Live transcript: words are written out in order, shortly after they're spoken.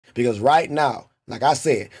Because right now, like I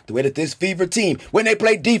said, the way that this Fever team, when they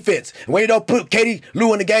play defense, and when they don't put Katie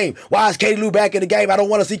Lou in the game, why is Katie Lou back in the game? I don't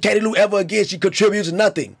want to see Katie Lou ever again. She contributes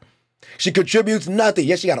nothing. She contributes nothing.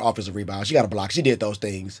 Yes, she got an offensive rebound. She got a block. She did those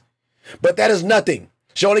things. But that is nothing.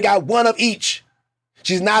 She only got one of each.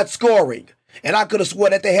 She's not scoring. And I could have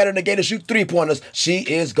sworn that they had her in the game to shoot three-pointers. She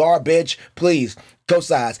is garbage. Please, Coach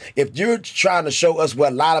Sides, if you're trying to show us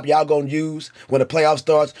what lineup y'all going to use when the playoff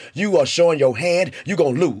starts, you are showing your hand, you're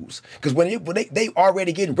going to lose. Because when they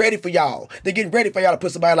already getting ready for y'all. They're getting ready for y'all to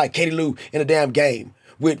put somebody like Katie Lou in the damn game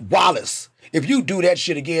with Wallace. If you do that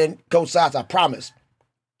shit again, Coach Sides, I promise,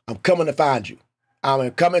 I'm coming to find you.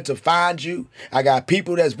 I'm coming to find you. I got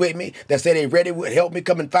people that's with me that say they ready to help me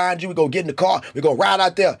come and find you. We're going to get in the car. We're going to ride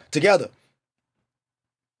out there together.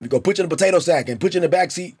 We're going to put you in the potato sack and put you in the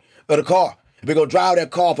backseat of the car. We're going to drive that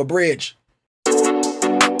car off a bridge.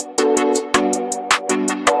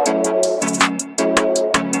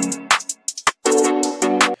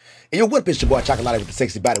 Hey, yo, what up, it's your boy Chocolate with the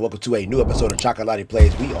Sexy Body. Welcome to a new episode of Chocolate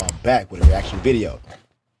Plays. We are back with a reaction video.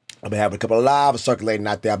 I've been having a couple of lives circulating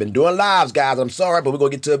out there. I've been doing lives, guys. I'm sorry, but we're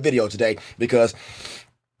going to get to a video today because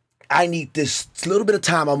I need this little bit of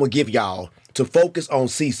time I'm going to give y'all to focus on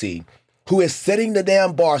Cece, who is setting the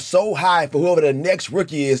damn bar so high for whoever the next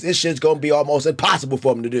rookie is. This shit's going to be almost impossible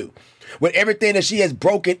for them to do. With everything that she has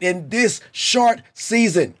broken in this short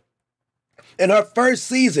season. In her first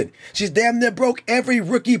season, she's damn near broke every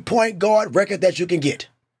rookie point guard record that you can get.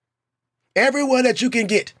 Everyone that you can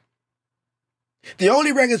get. The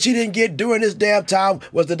only record she didn't get during this damn time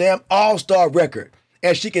was the damn All-Star record.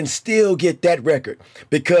 And she can still get that record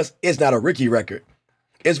because it's not a rookie record.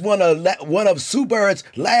 It's one of Sue Bird's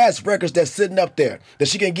last records that's sitting up there that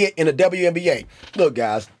she can get in the WNBA. Look,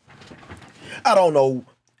 guys, I don't know,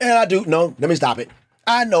 and I do know, let me stop it.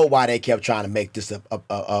 I know why they kept trying to make this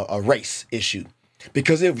a race issue,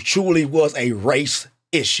 because it truly was a race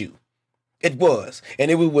issue. It was, and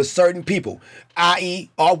it was with certain people, i.e.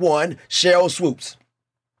 R1, Cheryl Swoops.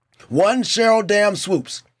 One Cheryl damn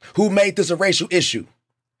Swoops who made this a racial issue.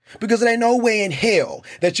 Because there ain't no way in hell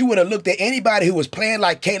that you would have looked at anybody who was playing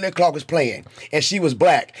like Caitlin Clark was playing, and she was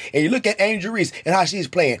black. And you look at Angel Reese and how she's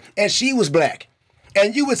playing, and she was black.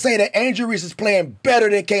 And you would say that Angel Reese is playing better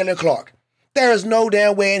than Caitlin Clark. There is no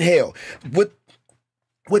damn way in hell.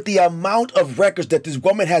 With the amount of records that this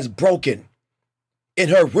woman has broken in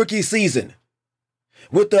her rookie season,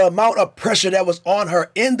 with the amount of pressure that was on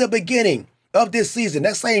her in the beginning of this season,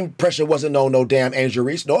 that same pressure wasn't on no damn Angel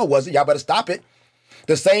Reese. No, it wasn't. Y'all better stop it.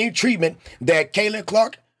 The same treatment that Caitlin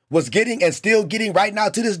Clark was getting and still getting right now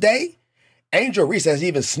to this day, Angel Reese hasn't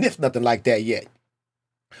even sniffed nothing like that yet.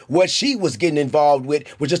 What she was getting involved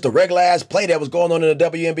with was just a regular ass play that was going on in the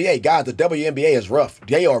WNBA. Guys, the WNBA is rough.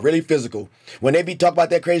 They are really physical. When they be talking about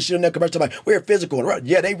that crazy shit in their commercial, like, we're physical and rough.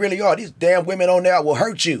 Yeah, they really are. These damn women on there will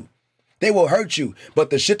hurt you. They will hurt you. But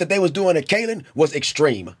the shit that they was doing to Caitlin was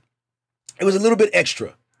extreme. It was a little bit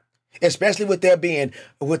extra. Especially with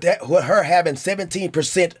her having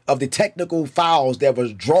 17% of the technical fouls that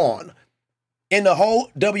was drawn in the whole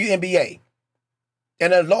WNBA.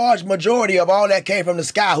 And a large majority of all that came from the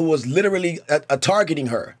Sky, who was literally targeting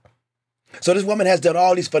her. So this woman has done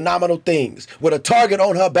all these phenomenal things with a target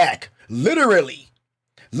on her back. Literally.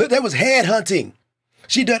 That was headhunting.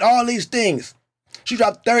 She did all these things. She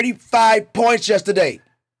dropped 35 points yesterday.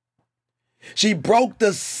 She broke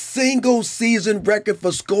the single season record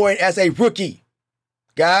for scoring as a rookie.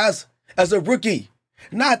 Guys, as a rookie.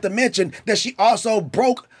 Not to mention that she also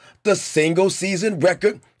broke the single season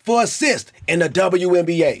record for assists in the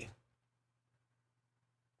WNBA.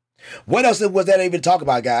 What else was there to even talk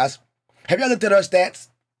about, guys? Have y'all looked at her stats?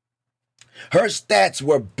 Her stats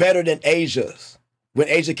were better than Asia's when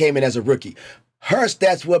Asia came in as a rookie. Her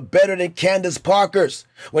stats were better than Candace Parker's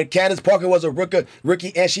when Candace Parker was a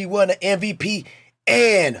rookie and she won the MVP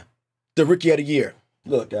and the Rookie of the Year.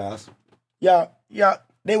 Look, guys. Y'all,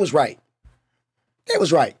 they was right. They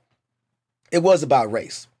was right. It was about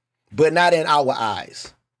race, but not in our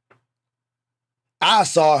eyes. I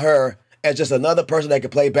saw her as just another person that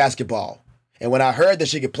could play basketball. And when I heard that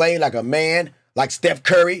she could play like a man, like Steph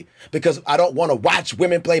Curry, because I don't want to watch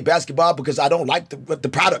women play basketball because I don't like the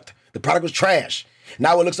product. The product was trash.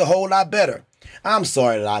 Now it looks a whole lot better. I'm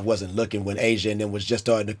sorry that I wasn't looking when Asia and them was just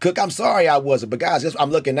starting to cook. I'm sorry I wasn't. But guys,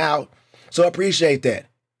 I'm looking now. So I appreciate that.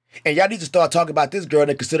 And y'all need to start talking about this girl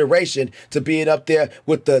in consideration to being up there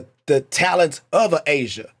with the talents of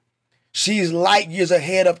Asia. She's light years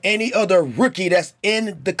ahead of any other rookie that's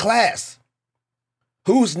in the class.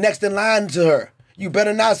 Who's next in line to her? You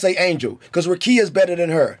better not say Angel, because Rakia's better than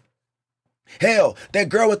her. Hell, that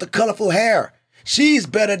girl with the colorful hair. She's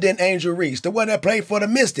better than Angel Reese, the one that played for the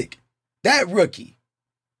Mystic. That rookie.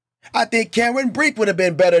 I think Cameron Brink would have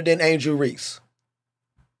been better than Angel Reese.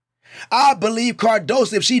 I believe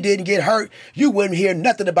Cardoso, if she didn't get hurt, you wouldn't hear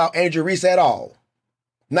nothing about Angel Reese at all.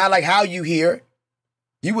 Not like how you hear.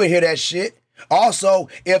 You wouldn't hear that shit. Also,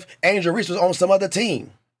 if Angel Reese was on some other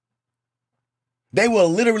team, they were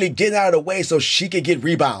literally getting out of the way so she could get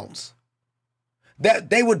rebounds. That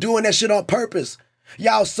they were doing that shit on purpose.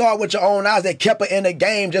 Y'all saw it with your own eyes. They kept her in the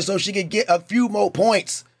game just so she could get a few more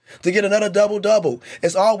points to get another double-double.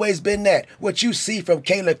 It's always been that. What you see from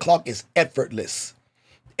Caitlin Clark is effortless.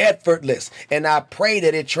 Effortless. And I pray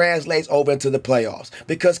that it translates over into the playoffs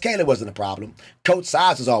because Caitlin wasn't a problem. Coach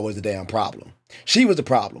Sides was always the damn problem. She was the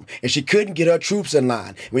problem. And she couldn't get her troops in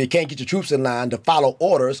line. When you can't get your troops in line to follow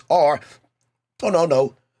orders or,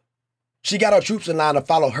 no. She got her troops in line to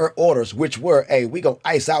follow her orders, which were, hey, we gonna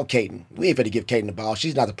ice out Kaden. We ain't finna give Kaden the ball.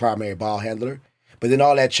 She's not the primary ball handler. But then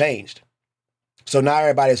all that changed. So now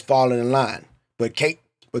everybody's falling in line. But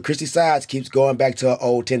Christy Sides keeps going back to her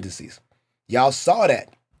old tendencies. Y'all saw that.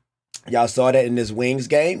 Y'all saw that in this Wings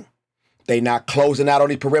game. They not closing out on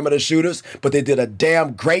the perimeter shooters, but they did a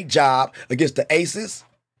damn great job against the Aces.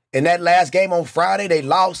 In that last game on Friday, they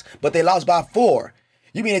lost, but they lost by 4.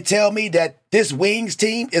 You mean to tell me that this Wings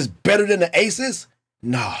team is better than the Aces?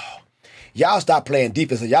 No. Y'all stopped playing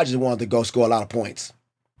defense and y'all just wanted to go score a lot of points.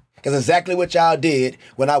 That's exactly what y'all did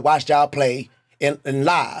when I watched y'all play in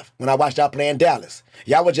live, when I watched y'all play in Dallas.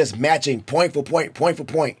 Y'all were just matching point for point for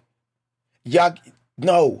point. Y'all,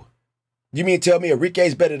 no. You mean to tell me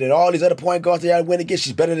Enrique's better than all these other point guards that y'all win against?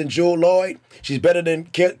 She's better than Jewel Lloyd. She's better than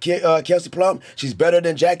Kelsey Plum. She's better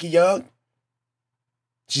than Jackie Young.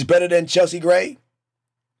 She's better than Chelsea Gray.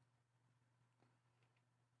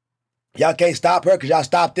 Y'all can't stop her because y'all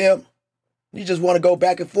stopped them. You just want to go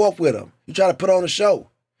back and forth with them. You try to put on a show.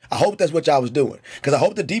 I hope that's what y'all was doing. Because I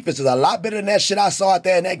hope the defense is a lot better than that shit I saw out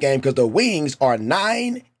there in that game because the Wings are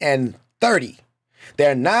 9-30.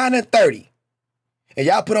 They're 9-30. And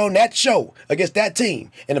y'all put on that show against that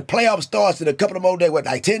team. And the playoff starts in a couple of more days,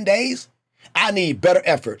 like 10 days? I need better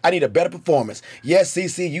effort. I need a better performance. Yes,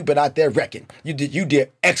 CC, you've been out there wrecking. You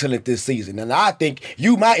did excellent this season. And I think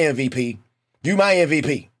you my MVP. You my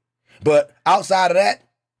MVP. But outside of that,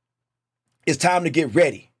 it's time to get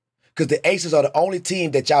ready. Because the Aces are the only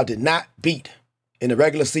team that y'all did not beat in the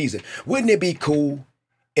regular season. Wouldn't it be cool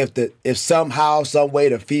if somehow, some way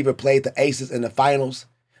the Fever played the Aces in the finals?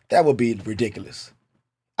 That would be ridiculous.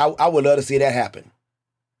 I would love to see that happen.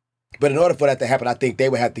 But in order for that to happen, I think they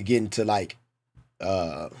would have to get into like,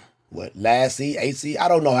 last seed, 8th seed? I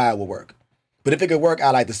don't know how it would work. But if it could work, I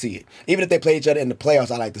like to see it. Even if they play each other in the playoffs,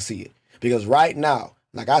 I like to see it. Because right now,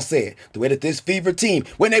 like I said, the way that this Fever team,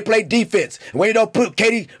 when they play defense, and when you don't put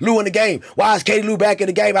Katie Lou in the game, why is Katie Lou back in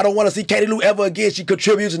the game? I don't want to see Katie Lou ever again. She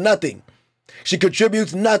contributes nothing. She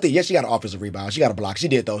contributes nothing. Yes, she got an offensive rebound. She got a block. She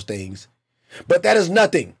did those things. But that is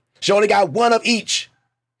nothing. She only got one of each.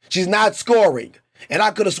 She's not scoring. And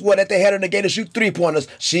I could have sworn that they had her in the game to shoot 3-pointers.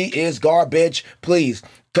 She is garbage. Please,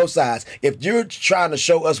 Coach Sides, if you're trying to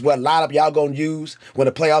show us what lineup y'all going to use when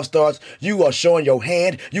the playoff starts, you are showing your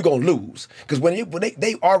hand, you're going to lose. Because when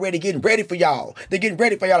they already getting ready for y'all, they're getting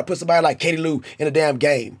ready for y'all to put somebody like Katie Lou in a damn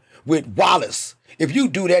game with Wallace. If you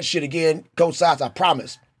do that shit again, Coach Sides, I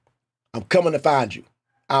promise, I'm coming to find you.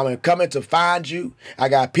 I'm coming to find you. I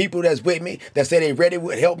got people that's with me that say they ready to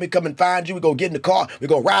help me come and find you. We're going to get in the car. We're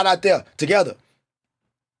going to ride out there together.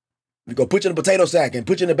 We're going to put you in a potato sack and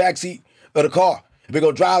put you in the backseat of the car. We're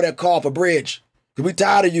going to drive that car off a bridge. Because we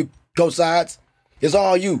tired of you, Coach Sides. It's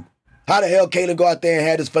all you. How the hell Kaylin go out there and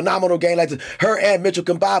had this phenomenal game like this? Her and Mitchell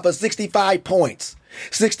combined for 65 points.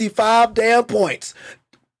 65 damn points.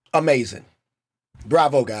 Amazing.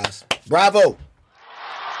 Bravo, guys. Bravo.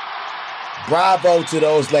 Bravo to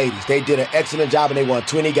those ladies. They did an excellent job and they won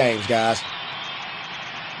 20 games, guys.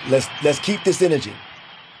 Let's keep this energy.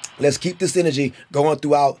 Let's keep this energy going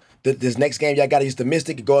throughout this next game. Y'all got to use the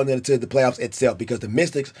Mystic and going into the playoffs itself because the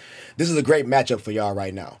Mystics, this is a great matchup for y'all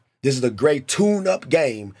right now. This is a great tune-up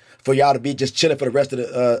game for y'all to be just chilling for the rest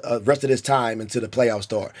of this time until the playoffs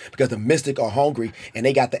start because the Mystics are hungry and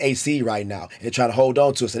they got the AC right now and they're trying to hold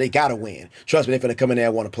on to it, so they got to win. Trust me, they're going to come in there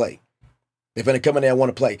and want to play. They're going to come in there and want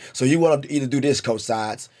to play. So you want to either do this, Coach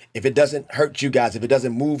Sides, if it doesn't hurt you guys, if it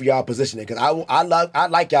doesn't move y'all positioning, because I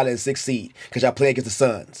like y'all in 6th seed because y'all play against the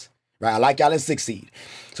Suns, right? I like y'all in 6th seed.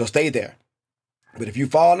 So stay there. But if you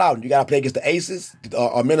fall out and you got to play against the Aces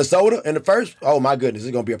or Minnesota in the first, oh my goodness,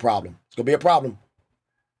 it's going to be a problem. It's going to be a problem.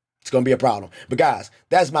 It's going to be a problem. But guys,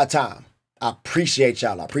 that's my time. I appreciate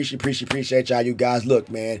y'all. I appreciate y'all, you guys.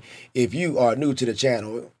 Look, man, if you are new to the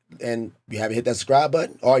channel, and you haven't hit that subscribe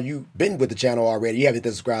button, or you've been with the channel already, you haven't hit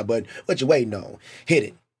that subscribe button, what you waiting on? Hit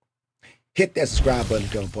it. Hit that subscribe button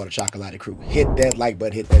to become part of Chocolate Crew. Hit that like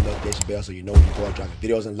button, hit that notification bell so you know when you start dropping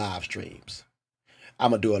videos and live streams.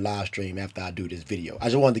 I'm going to do a live stream after I do this video. I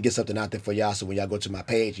just wanted to get something out there for y'all, so when y'all go to my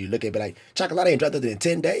page, you look at it like, Chocolate ain't dropped it in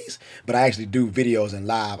 10 days, but I actually do videos and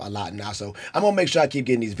live a lot now. So I'm going to make sure I keep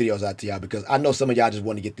getting these videos out to y'all, because I know some of y'all just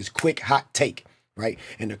want to get this quick, hot take, right?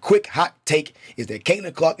 And the quick, hot take is that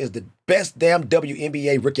Caitlin Clark is the best damn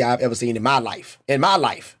WNBA rookie I've ever seen in my life. In my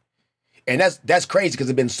life. And that's crazy, because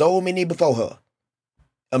there's been so many before her.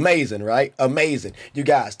 Amazing, right? Amazing. You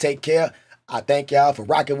guys take care. I thank y'all for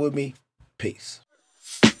rocking with me. Peace.